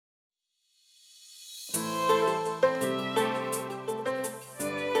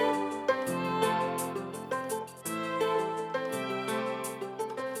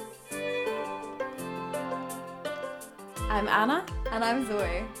I'm Anna. And I'm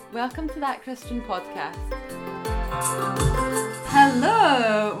Zoe. Welcome to That Christian Podcast.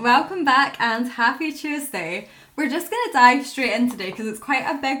 Hello! Welcome back and happy Tuesday. We're just going to dive straight in today because it's quite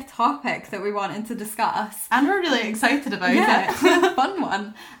a big topic that we wanted to discuss. And we're really excited about it. It's a fun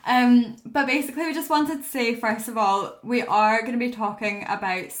one. But basically we just wanted to say, first of all, we are going to be talking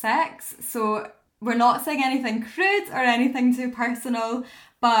about sex. So we're not saying anything crude or anything too personal,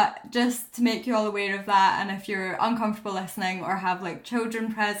 but just to make you all aware of that. And if you're uncomfortable listening or have like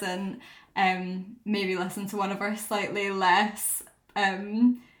children present, maybe listen to one of our slightly less...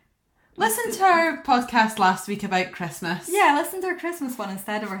 Listen to our podcast last week about Christmas. Yeah, listen to our Christmas one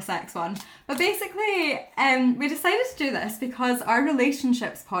instead of our sex one. But basically, we decided to do this because our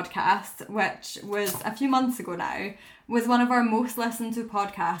relationships podcast, which was a few months ago now, was one of our most listened to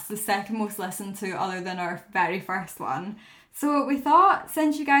podcasts, the second most listened to other than our very first one. So we thought,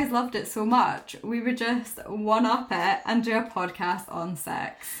 since you guys loved it so much, we would just one-up it and do a podcast on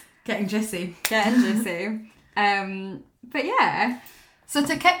sex. Getting juicy. But yeah... So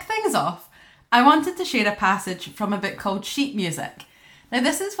to kick things off, I wanted to share a passage from a book called Sheet Music. Now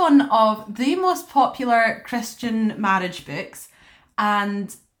this is one of the most popular Christian marriage books,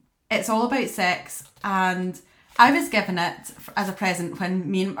 and it's all about sex, and I was given it as a present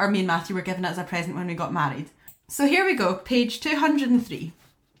when me and Matthew were given it as a present when we got married. So here we go, page 203.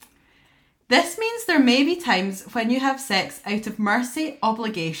 This means there may be times when you have sex out of mercy,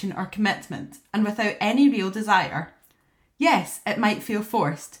 obligation or commitment, and without any real desire. Yes, it might feel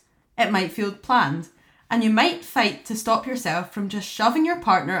forced, it might feel planned, and you might fight to stop yourself from just shoving your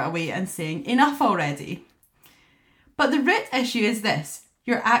partner away and saying, enough already. But the root issue is this: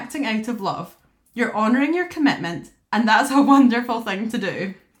 you're acting out of love, you're honouring your commitment, and that's a wonderful thing to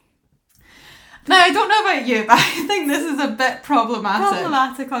do. Now, I don't know about you, but I think this is a bit problematic.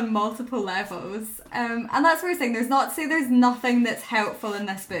 Problematic on multiple levels. And that's what we're saying. There's not to say there's nothing that's helpful in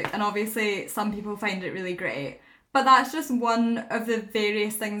this book, and obviously some people find it really great. But that's just one of the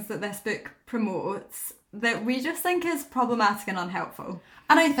various things that this book promotes that we just think is problematic and unhelpful.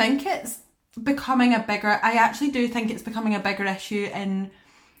 And I think it's becoming I actually do think it's becoming a bigger issue in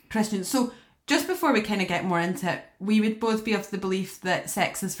Christians. So just before we kind of get more into it, we would both be of the belief that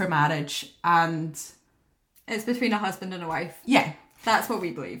sex is for marriage and... It's between a husband and a wife. Yeah. That's what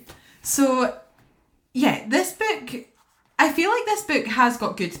we believe. So, yeah, this book... I feel like this book has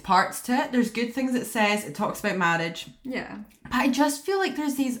got good parts to it. There's good things it says. It talks about marriage. Yeah. But I just feel like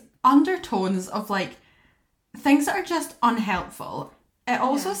there's these undertones of like things that are just unhelpful. It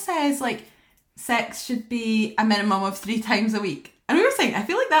also says like sex should be a minimum of 3 times a week. And we were saying, I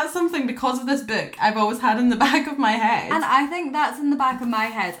feel like that's something because of this book I've always had in the back of my head. And I think that's in the back of my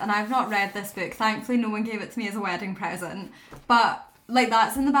head. And I've not read this book. Thankfully, no one gave it to me as a wedding present. But... like,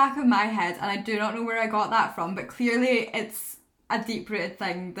 that's in the back of my head, and I do not know where I got that from, but clearly it's a deep-rooted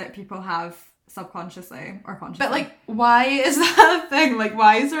thing that people have subconsciously or consciously. But, like, why is that a thing? Like,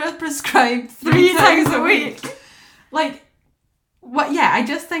 why is there a prescribed 3 times a week? Like, what? Yeah, I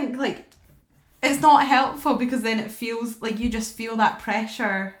just think, like, it's not helpful because then it feels like you just feel that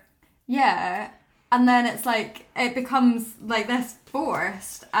pressure. Yeah, and then it's like, it becomes, like, this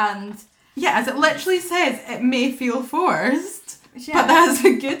forced, and... yeah, as it literally says, it may feel forced. Yeah. But that's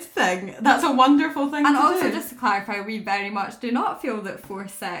a good thing. That's a wonderful thing to do. And also, just to clarify, we very much do not feel that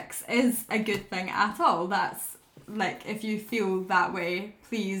forced sex is a good thing at all. That's, like, if you feel that way,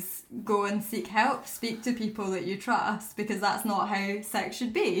 please go and seek help. Speak to people that you trust, because that's not how sex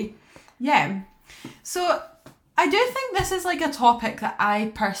should be. Yeah. So, I do think this is, like, a topic that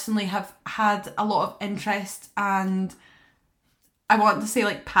I personally have had a lot of interest and I want to say,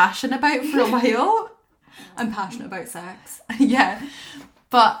 like, passion about for a while. I'm passionate about sex. Yeah.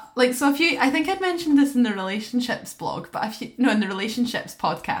 But, like, so I think I'd mentioned this in the relationships blog, in the relationships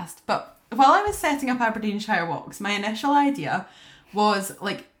podcast. But while I was setting up Aberdeenshire Walks, my initial idea was,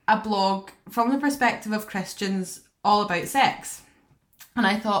 like, a blog from the perspective of Christians all about sex. And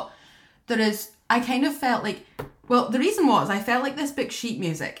I thought, I kind of felt like, well, the reason was I felt like this book, Sheet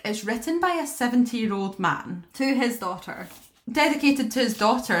Music, is written by a 70-year-old man. To his daughter. Dedicated to his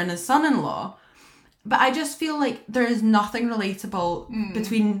daughter and his son-in-law. But I just feel like there is nothing relatable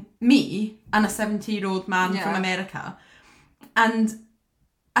between me and a 70-year-old man from America. And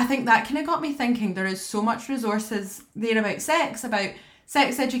I think that kind of got me thinking there is so much resources there about sex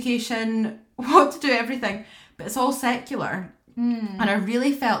education, what to do, everything. But it's all secular. And I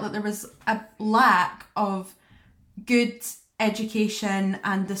really felt that there was a lack of good education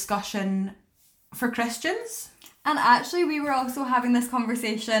and discussion for Christians. And actually, we were also having this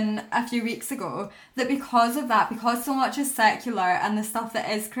conversation a few weeks ago that because of that, because so much is secular and the stuff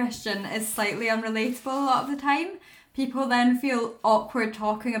that is Christian is slightly unrelatable a lot of the time, people then feel awkward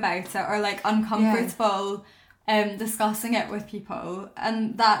talking about it or like uncomfortable discussing it with people,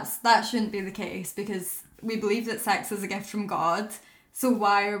 and that shouldn't be the case, because we believe that sex is a gift from God. So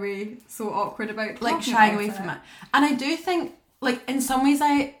why are we so awkward about like shying away from it? And I do think, like, in some ways,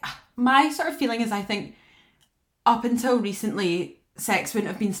 my sort of feeling is, I think up until recently, sex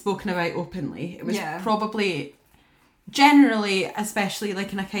wouldn't have been spoken about openly. It was probably generally, especially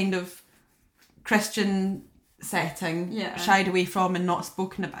like in a kind of Christian setting, shied away from and not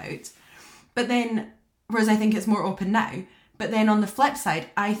spoken about. But then, whereas I think it's more open now, but then on the flip side,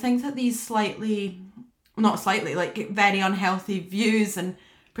 I think that these like very unhealthy views and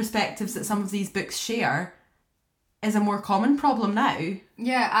perspectives that some of these books share is a more common problem now.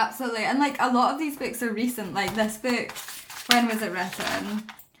 Yeah, absolutely. And like a lot of these books are recent. Like this book, when was it written?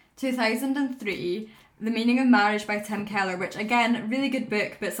 2003, The Meaning of Marriage by Tim Keller, which again, really good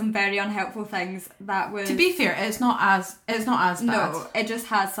book, but some very unhelpful things that was... To be fair, it's not as bad. No, it just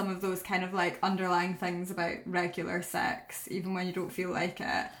has some of those kind of like underlying things about regular sex, even when you don't feel like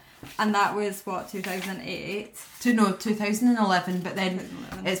it. And that was, what, 2008? 2011, but then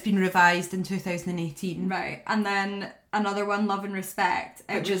it's been revised in 2018. Right, and then another one, Love and Respect.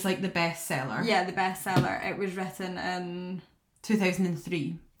 Which is like the bestseller. Yeah, the bestseller. It was written in...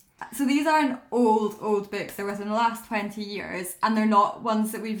 2003. So these aren't old books. They're within the last 20 years, and they're not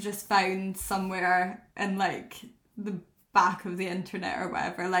ones that we've just found somewhere in like the back of the internet or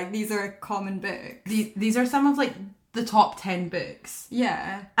whatever. Like, these are common books. These are some of like the top 10 books.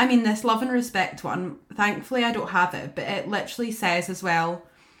 Yeah. I mean, this Love and Respect one, thankfully I don't have it, but it literally says as well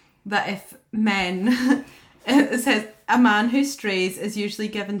that if men... it says, a man who strays is usually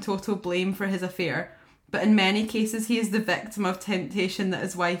given total blame for his affair, but in many cases he is the victim of temptation that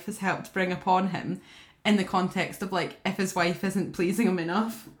his wife has helped bring upon him, in the context of like, if his wife isn't pleasing him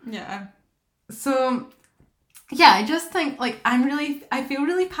enough. Yeah. So, yeah, I just think like, I feel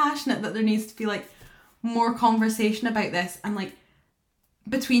really passionate that there needs to be like more conversation about this, and like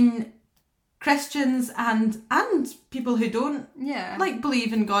between Christians and people who don't like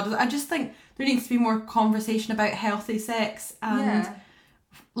believe in God. I just think there needs to be more conversation about healthy sex and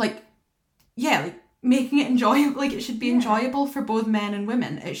like making it enjoyable. Like, it should be enjoyable for both men and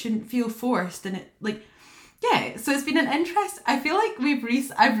women. It shouldn't feel forced, and it like so it's been an interest. I feel like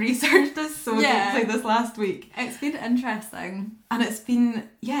I've researched this so deeply this last week. It's been interesting, and it's been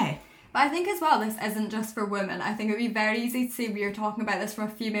But I think as well, this isn't just for women. I think it would be very easy to say we're talking about this from a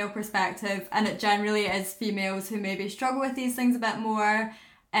female perspective, and it generally is females who maybe struggle with these things a bit more,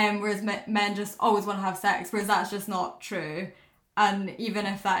 whereas men just always want to have sex, whereas that's just not true. And even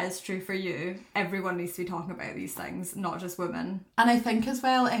if that is true for you, everyone needs to be talking about these things, not just women. And I think as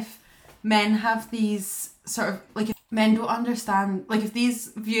well, if men have these sort of, like, if men don't understand, like, if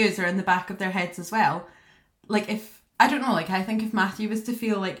these views are in the back of their heads as well, like, if, I don't know, like, I think if Matthew was to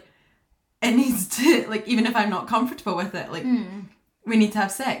feel like it needs to, like, even if I'm not comfortable with it, like, we need to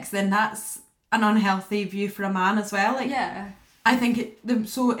have sex, then that's an unhealthy view for a man as well. Like, I think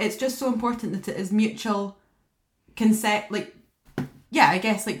it's just so important that it is mutual consent, like, I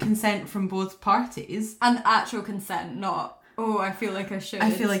guess, like, consent from both parties. And actual consent, not, oh, I feel like I should. I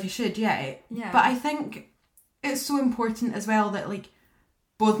feel like I should, yeah. But I think it's so important as well that, like,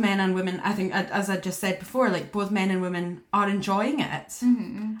 both men and women, I think, as I just said before, like, both men and women are enjoying it.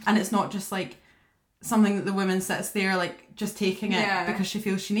 Mm-hmm. And it's not just, like, something that the woman sits there, like, just taking it because she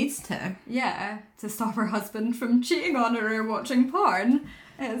feels she needs to. Yeah, to stop her husband from cheating on her or watching porn.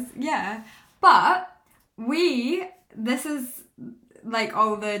 But this is, like,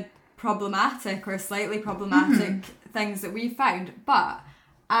 all the problematic or slightly problematic things that we found. But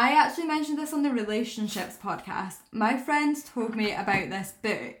I actually mentioned this on the Relationships podcast. My friends told me about this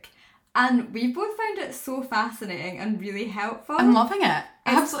book, and we both found it so fascinating and really helpful. I'm loving it.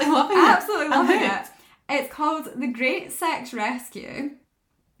 Absolutely loving it. It's called The Great Sex Rescue.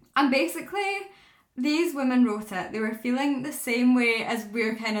 And basically, these women wrote it. They were feeling the same way as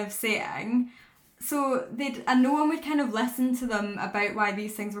we're kind of saying. So and no one would kind of listen to them about why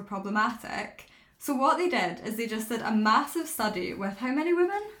these things were problematic. So what they did is they just did a massive study with how many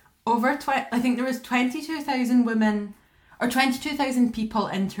women? I think there was 22,000 women, or 22,000 people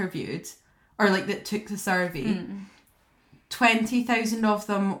interviewed, or like that took the survey. 20,000 of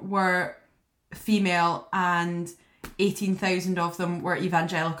them were female, and 18,000 of them were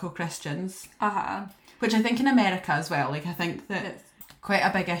evangelical Christians. Which I think in America as well, like, I think that it's quite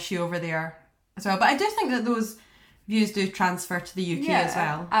a big issue over there as well. But I do think that those views do transfer to the UK as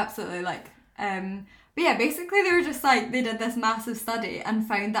well. Absolutely. Like, but yeah, basically they were just like, they did this massive study and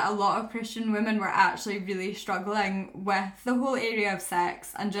found that a lot of Christian women were actually really struggling with the whole area of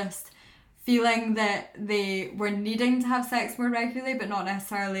sex and just feeling that they were needing to have sex more regularly but not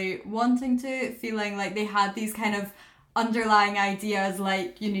necessarily wanting to, feeling like they had these kind of underlying ideas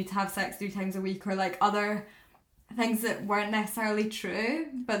like you need to have sex 3 times a week, or like other things that weren't necessarily true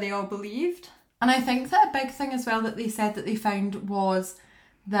but they all believed. And I think that a big thing as well that they said that they found was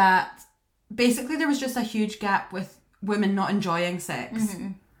that basically there was just a huge gap with women not enjoying sex.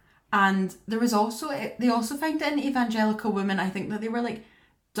 Mm-hmm. And there was also, they also found in evangelical women, I think that they were like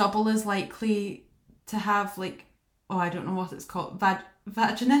double as likely to have like, oh, I don't know what it's called,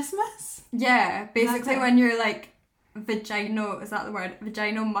 vaginismus? Yeah, basically That's it. when you're like vaginal, is that the word?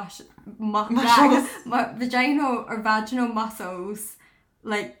 Vaginal Muscles. vaginal or vaginal muscles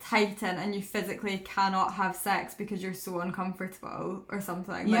like tighten and you physically cannot have sex because you're so uncomfortable or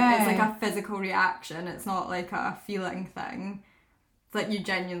something. Like it's like a physical reaction. It's not like a feeling thing. It's like you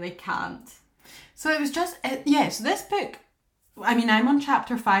genuinely can't. So it was just, so this book, I mean, I'm on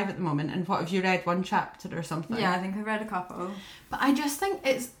chapter 5 at the moment, and what, have you read 1 chapter or something? Yeah, I think I've read a couple. But I just think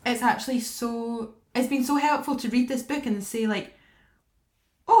it's actually so, it's been so helpful to read this book and say like,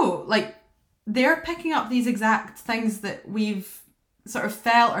 oh, like they're picking up these exact things that we've sort of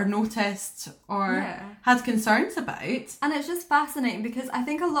felt or noticed or had concerns about. And it's just fascinating because I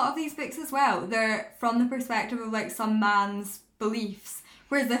think a lot of these books as well, they're from the perspective of like some man's beliefs,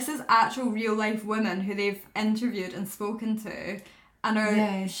 whereas this is actual real life women who they've interviewed and spoken to and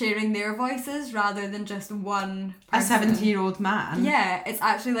are sharing their voices rather than just one person. A 70-year-old man. Yeah, it's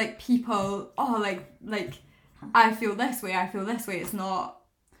actually like people, like I feel this way, it's not.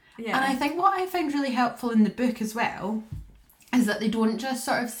 Yeah. And I think what I found really helpful in the book as well is that they don't just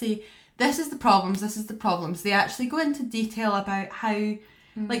sort of say, this is the problems. They actually go into detail about how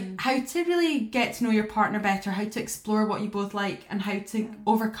how to really get to know your partner better, how to explore what you both like, and how to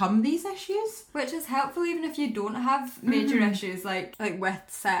overcome these issues. Which is helpful even if you don't have major issues like with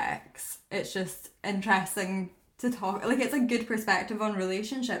sex. It's just interesting to talk. Like it's a good perspective on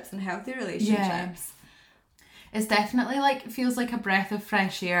relationships and healthy relationships. Yeah. It's definitely feels like a breath of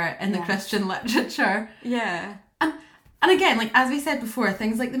fresh air in the Christian literature. Yeah. And again, like as we said before,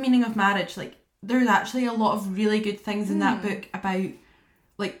 things like the meaning of marriage, like there's actually a lot of really good things in that book about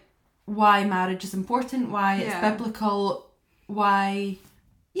like why marriage is important, why it's biblical, why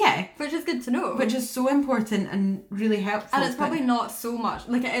which is good to know. Which is so important and really helpful. And it's probably not so much,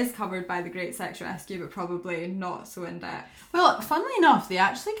 like it is covered by the Great Sex Rescue, but probably not so in depth. Well, funnily enough, they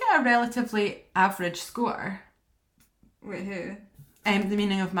actually get a relatively average score. Wait, who? The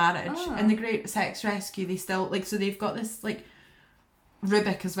meaning of marriage. In the Great Sex Rescue, they still so they've got this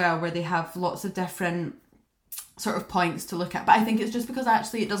rubric as well where they have lots of different sort of points to look at, but I think it's just because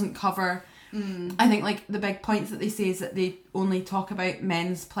actually it doesn't cover I think the big points that they say is that they only talk about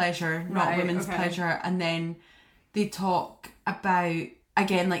men's pleasure, not women's pleasure, and then they talk about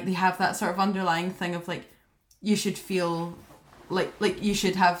again they have that sort of underlying thing of you should feel like you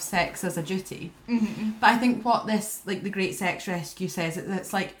should have sex as a duty. But I think what this the Great Sex Rescue says is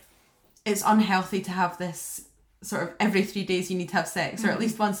it's it's unhealthy to have this sort of every 3 days you need to have sex, or at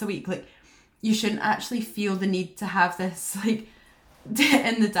least once a week. You shouldn't actually feel the need to have this in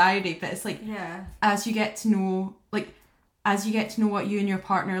the diary, but it's as you get to know what you and your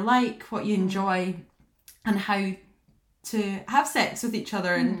partner like, what you enjoy, and how to have sex with each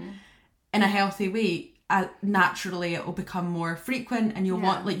other in a healthy way, naturally it will become more frequent, and you'll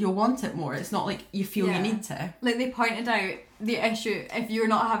want it more. It's not like you feel you need to. They pointed out the issue if you're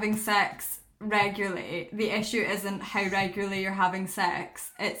not having sex regularly, the issue isn't how regularly you're having sex,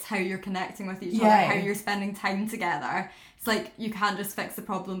 it's how you're connecting with each other, how you're spending time together. It's you can't just fix the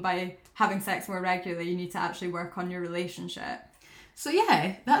problem by having sex more regularly, you need to actually work on your relationship. So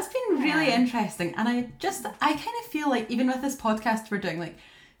that's been really interesting, and I kind of feel even with this podcast we're doing,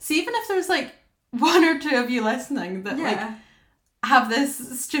 see, even if there's one or two of you listening that have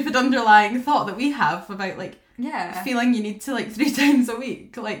this stupid underlying thought that we have about feeling you need to 3 times a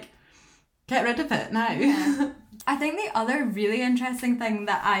week, get rid of it now. I think the other really interesting thing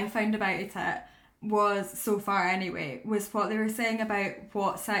that I found about it was, so far anyway, was what they were saying about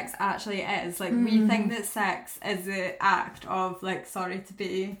what sex actually is. We think that sex is the act of, sorry to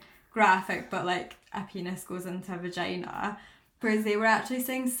be graphic, but a penis goes into a vagina. Whereas they were actually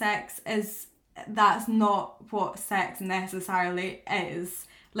saying that's not what sex necessarily is.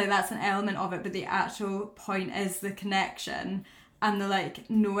 That's an element of it, but the actual point is the connection and the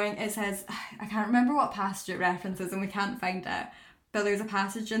knowing. It says, I can't remember what passage it references and we can't find it, but there's a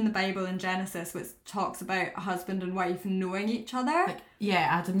passage in the Bible in Genesis which talks about a husband and wife knowing each other.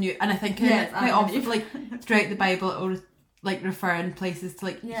 Adam knew, and I think quite often throughout the Bible like referring places to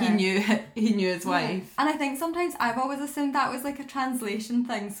like Yeah. he knew his wife. And I think sometimes I've always assumed that was like a translation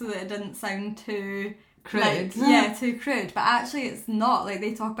thing so that it didn't sound too Crude. like, too crude. But actually it's not. Like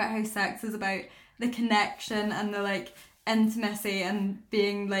they talk about how sex is about the connection and the like intimacy and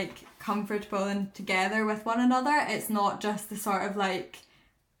being like comfortable and together with one another. It's not just the sort of like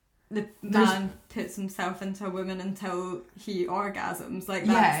the man puts himself into a woman until he orgasms. Like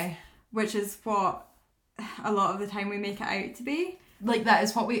that's, which is what a lot of the time we make it out to be. Like that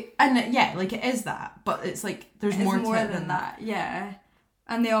is what we, and yeah, like it is that, but it's like there's more to it than that. Yeah.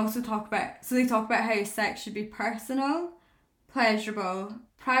 And they also talk about how sex should be personal, pleasurable,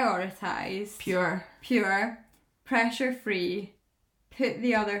 prioritised, pure, pressure free, put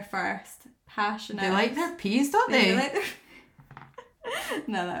the other first, passionate. They like their peas, don't they? Like their...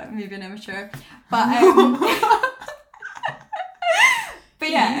 No, that may be an immature. But but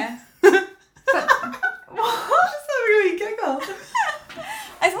yeah.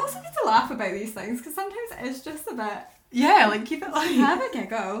 It's also good to laugh about these things because sometimes it's just a bit. Yeah, like keep it light. Have a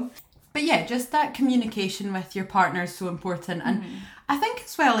giggle. But yeah, just that communication with your partner is so important. And I think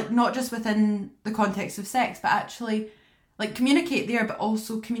as well, like not just within the context of sex, but actually like communicate there, but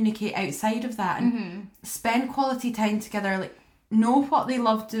also communicate outside of that and spend quality time together. Like know what they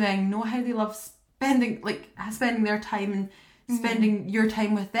love doing, know how they love spending their time and spending your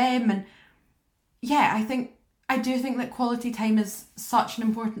time with them. And yeah, I do think that quality time is such an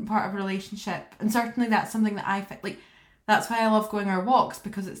important part of a relationship, and certainly that's something that I like. That's why I love going our walks,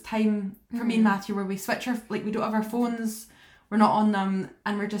 because it's time for me and Matthew where we switch we don't have our phones, we're not on them,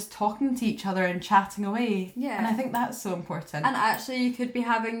 and we're just talking to each other and chatting away. Yeah, and I think that's so important. And actually, you could be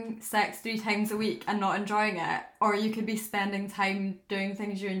having sex 3 times a week and not enjoying it, or you could be spending time doing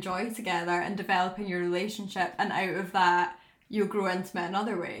things you enjoy together and developing your relationship, and out of that, you'll grow intimate in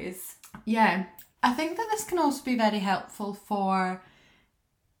other ways. Yeah. I think that this can also be very helpful for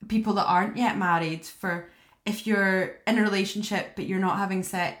people that aren't yet married, for if you're in a relationship but you're not having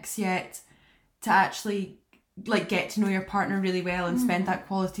sex yet, to actually like get to know your partner really well and spend that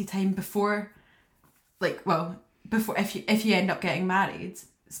quality time before if you end up getting married,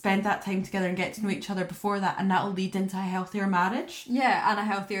 spend that time together and get to know each other before that, and that'll lead into a healthier marriage. Yeah, and a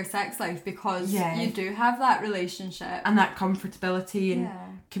healthier sex life, because you do have that relationship. And that comfortability and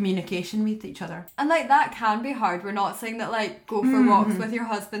communication with each other. And like that can be hard. We're not saying that like go for walks with your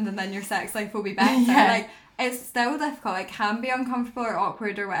husband and then your sex life will be better. Like it's still difficult. It can be uncomfortable or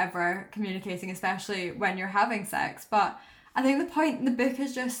awkward or whatever, communicating, especially when you're having sex. But I think the point in the book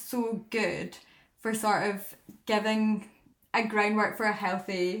is just so good for sort of giving a groundwork for a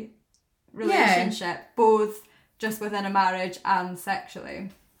healthy relationship, both just within a marriage and sexually.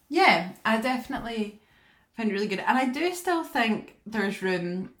 Yeah, I definitely find it really good. And I do still think there's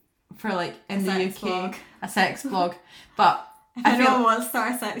room for like in the UK a sex blog. But if anyone wants to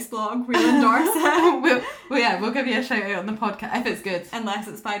start a sex blog, we'll endorse it. we'll give you a shout out on the podcast if it's good. Unless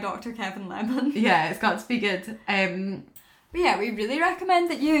it's by Dr. Kevin Lemon. Yeah, it's got to be good. But yeah, we really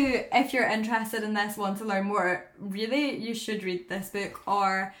recommend that you, if you're interested in this, want to learn more, really you should read this book.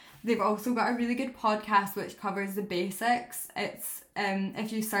 Or they've also got a really good podcast which covers the basics. It's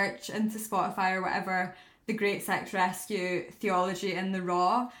if you search into Spotify or whatever, The Great Sex Rescue, Theology in the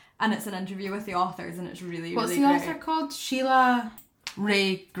Raw, and it's an interview with the authors, and it's really, What's really the author called? Sheila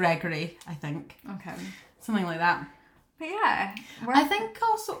Ray Gregory, I think. Okay. Something like that. But yeah. I think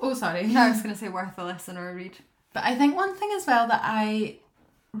also... Oh, sorry. No, I was going to say worth a listen or a read. But I think one thing as well that I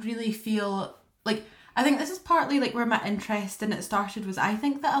really feel... Like, I think this is partly like where my interest in it started, was I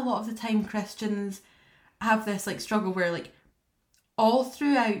think that a lot of the time Christians have this like struggle where like all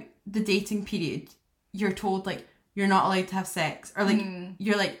throughout the dating period you're told like you're not allowed to have sex, or like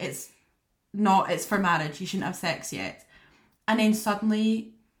you're like it's for marriage, you shouldn't have sex yet, and then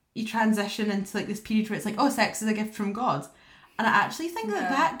suddenly you transition into like this period where it's like, oh, sex is a gift from God. And I actually think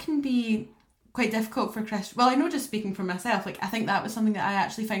that can be quite difficult for Christians. Well, I know, just speaking for myself, like I think that was something that I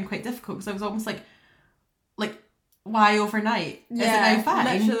actually found quite difficult, because I was almost like why overnight? Is it now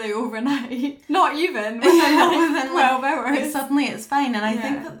fine? Literally overnight. Not even within 12 hours. Like, suddenly it's fine. And I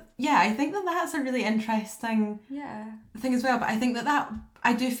think that that's a really interesting thing as well. But I think that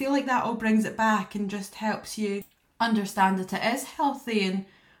I do feel like that all brings it back and just helps you understand that it is healthy and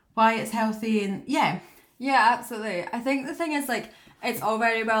why it's healthy. And yeah, absolutely. I think the thing is, like, it's all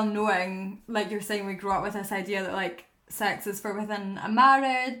very well knowing, like you're saying, we grew up with this idea that like sex is for within a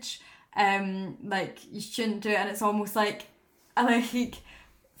marriage. Like you shouldn't do it, and it's almost like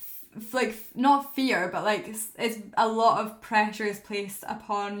not fear, but like it's a lot of pressure is placed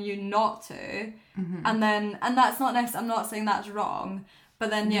upon you not to, and that's not necessarily, I'm not saying that's wrong, but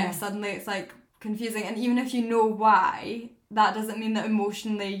then suddenly it's like, confusing. And even if you know why, that doesn't mean that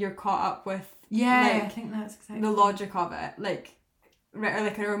emotionally you're caught up with I think that's exactly the logic of it. Like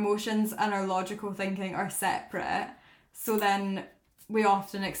our emotions and our logical thinking are separate. So then we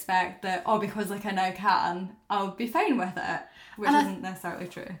often expect that, because like I now can, I'll be fine with it, which isn't necessarily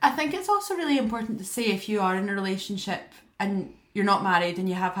true. I think it's also really important to say, if you are in a relationship and you're not married and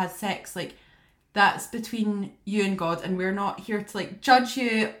you have had sex, like, that's between you and God, and we're not here to like judge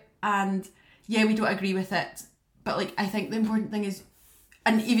you, and we don't agree with it, but like I think the important thing is,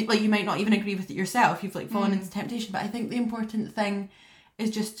 and even like you might not even agree with it yourself, you've like fallen into temptation, but I think the important thing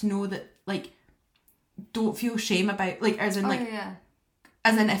is just to know that, like, don't feel shame about, like, as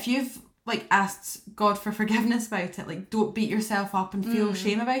in if you've like asked God for forgiveness about it, like, don't beat yourself up and feel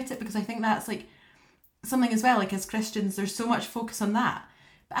shame about it, because I think that's like something as well, like as Christians there's so much focus on that,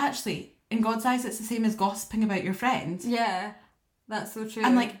 but actually in God's eyes it's the same as gossiping about your friend. Yeah, that's so true.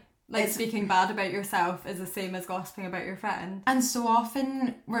 And like speaking bad about yourself is the same as gossiping about your friend. And so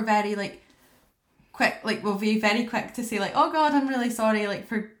often we're very like quick, like we'll be very quick to say like, oh God, I'm really sorry, like,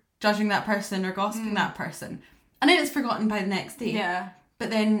 for judging that person or gossiping that person, and then it's forgotten by the next day. Yeah. But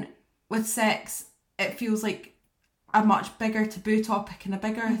then with sex it feels like a much bigger taboo topic and a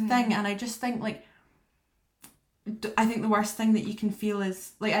bigger thing, and I just think like, I think the worst thing that you can feel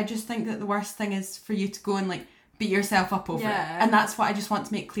is like, I just think that the worst thing is for you to go and like beat yourself up over it. And that's what I just want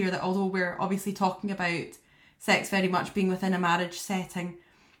to make clear, that although we're obviously talking about sex very much being within a marriage setting,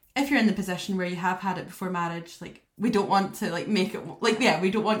 if you're in the position where you have had it before marriage, like, we don't want to like make it like,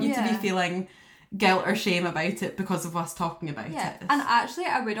 we don't want you to be feeling guilt or shame about it because of us talking about it. And actually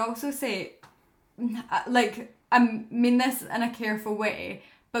I would also say, like, I mean this in a careful way,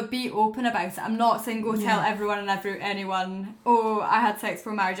 but be open about it. I'm not saying go tell everyone and anyone, I had sex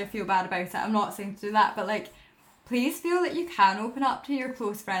before marriage, I feel bad about it. I'm not saying to do that, but like, please feel that you can open up to your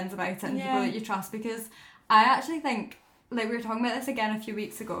close friends about it and people that you trust, because I actually think, like we were talking about this again a few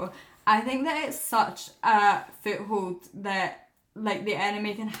weeks ago, I think that it's such a foothold that like the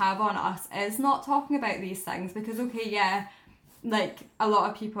enemy can have on us is not talking about these things, because like a lot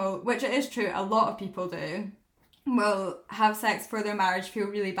of people, which it is true, a lot of people do, will have sex for their marriage, feel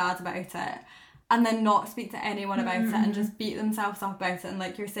really bad about it, and then not speak to anyone about it and just beat themselves up about it, and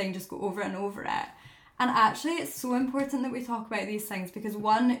like you're saying, just go over it and over it. And actually it's so important that we talk about these things, because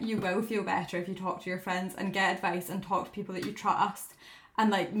one, you will feel better if you talk to your friends and get advice and talk to people that you trust and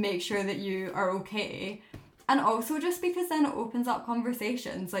like make sure that you are okay. And also just because then it opens up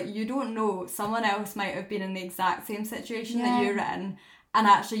conversations, like you don't know, someone else might have been in the exact same situation that you're in, and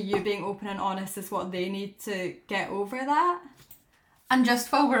actually you being open and honest is what they need to get over that. And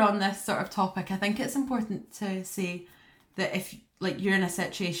just while we're on this sort of topic, I think it's important to say that if like you're in a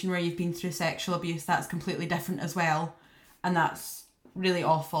situation where you've been through sexual abuse, that's completely different as well, and that's really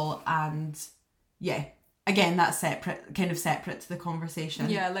awful, and again, that's separate to the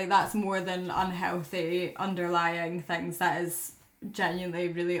conversation. Like that's more than unhealthy underlying things. That is genuinely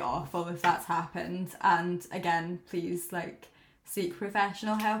really awful if that's happened, and again, please like seek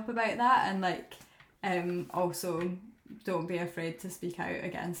professional help about that, and like also don't be afraid to speak out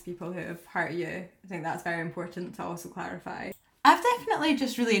against people who have hurt you. I think that's very important to also clarify. I've definitely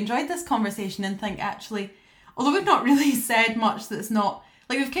just really enjoyed this conversation, and think actually, although we've not really said much that's not,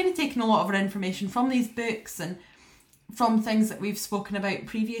 like, we've kind of taken a lot of our information from these books and from things that we've spoken about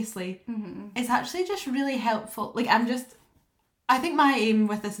previously, it's actually just really helpful. Like, I think my aim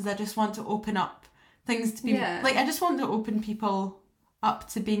with this is I just want to open up things to be, like, I just want to open people up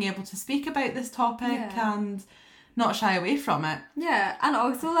to being able to speak about this topic and not shy away from it. Yeah, and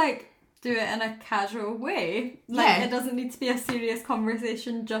also, like, do it in a casual way. Like, it doesn't need to be a serious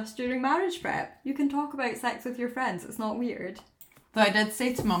conversation just during marriage prep. You can talk about sex with your friends. It's not weird. Though I did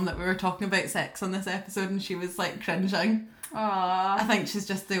say to Mum that we were talking about sex on this episode, and she was like cringing. Aww. I think she's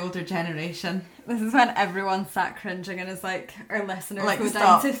just the older generation. This is when everyone sat cringing and is like, our listeners like, go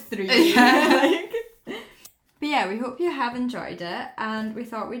stop. down to 3. Like. But yeah, we hope you have enjoyed it, and we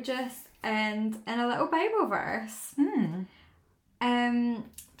thought we'd just end in a little Bible verse.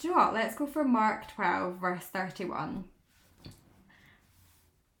 Do you know what? Let's go for Mark 12, verse 31.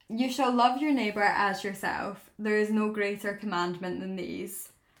 You shall love your neighbour as yourself. There is no greater commandment than these.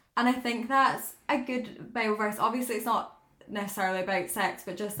 And I think that's a good Bible verse. Obviously, it's not necessarily about sex,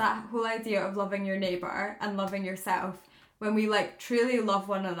 but just that whole idea of loving your neighbour and loving yourself. When we like truly love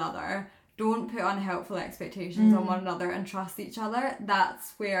one another, don't put unhelpful expectations on one another and trust each other.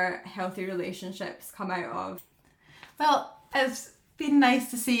 That's where healthy relationships come out of. Well, it's been nice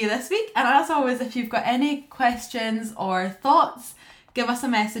to see you this week, and as always, if you've got any questions or thoughts, give us a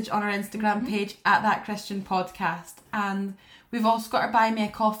message on our Instagram page at That Christian Podcast. And we've also got our Buy Me a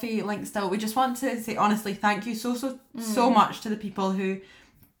Coffee link still. We just want to say, honestly, thank you so much to the people who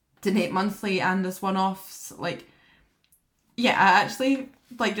donate monthly and as one-offs. Like, yeah, I actually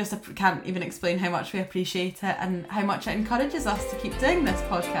just can't even explain how much we appreciate it and how much it encourages us to keep doing this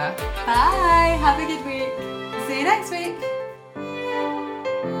podcast. Bye. Have a good week. See you next week.